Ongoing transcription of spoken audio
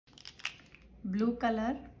blue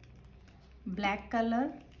color, black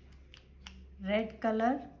color, red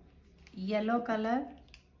color, yellow color,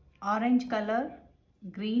 orange color,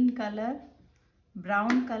 green color,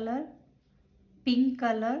 brown color, pink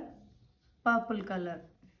color, purple color.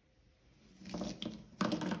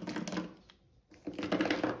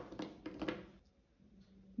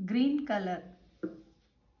 Green color.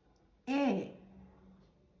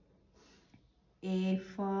 A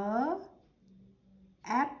for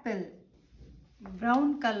apple.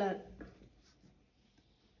 Brown color.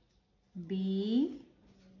 B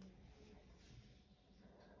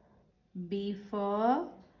for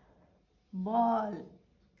ball.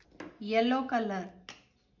 Yellow color.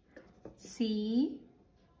 C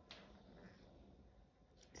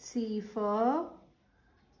for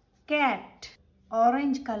cat.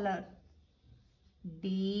 Orange color.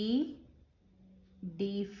 D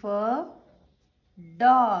for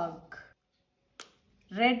dog.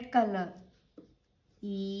 Red color.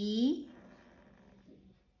 E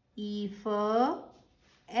for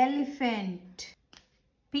elephant.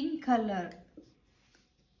 Pink color.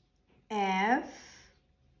 F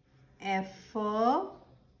for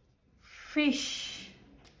fish.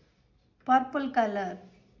 Purple color.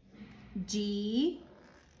 G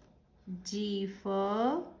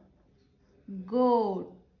for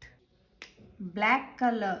goat. Black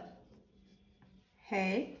color.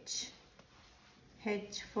 H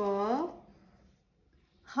for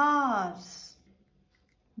horse.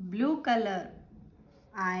 Blue color.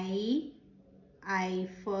 I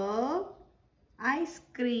for ice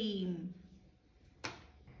cream.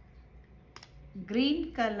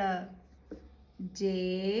 Green color.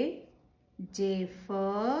 J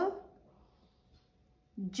for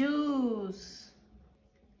juice.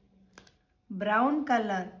 Brown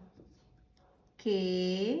color.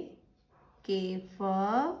 K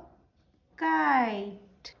for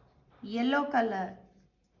kite. Yellow color.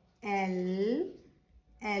 L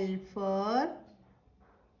for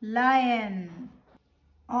lion.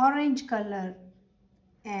 Orange color.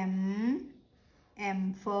 M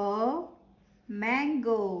for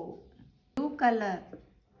mango. Blue color.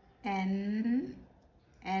 N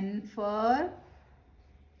for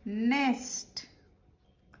nest.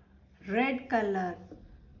 Red color.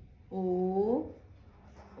 O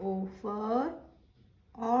for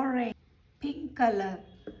orange. Pink color.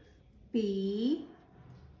 P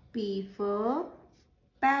for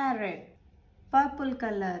parrot. Purple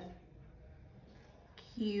color.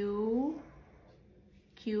 Q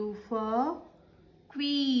for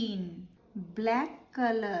queen. Black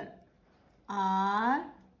color. R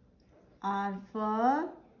for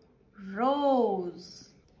rose.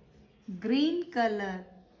 Green color.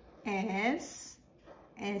 S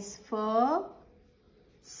for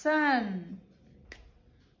sun.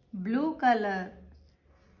 Blue color.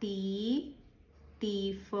 T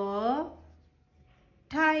for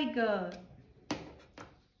tiger.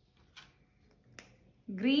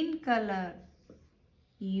 Green color.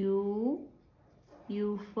 U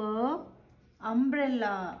for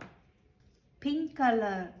umbrella. Pink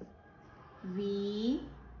color. V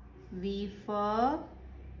for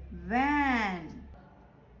van.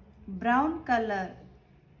 Brown color.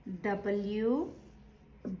 W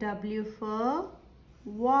for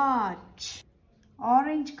watch.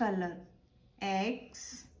 Orange color.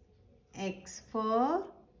 X for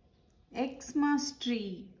Xmas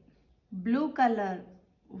tree. Blue color.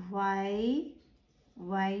 Y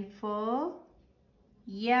for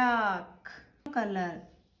yak. Color.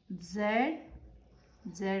 Z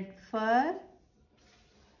for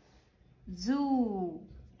zoo.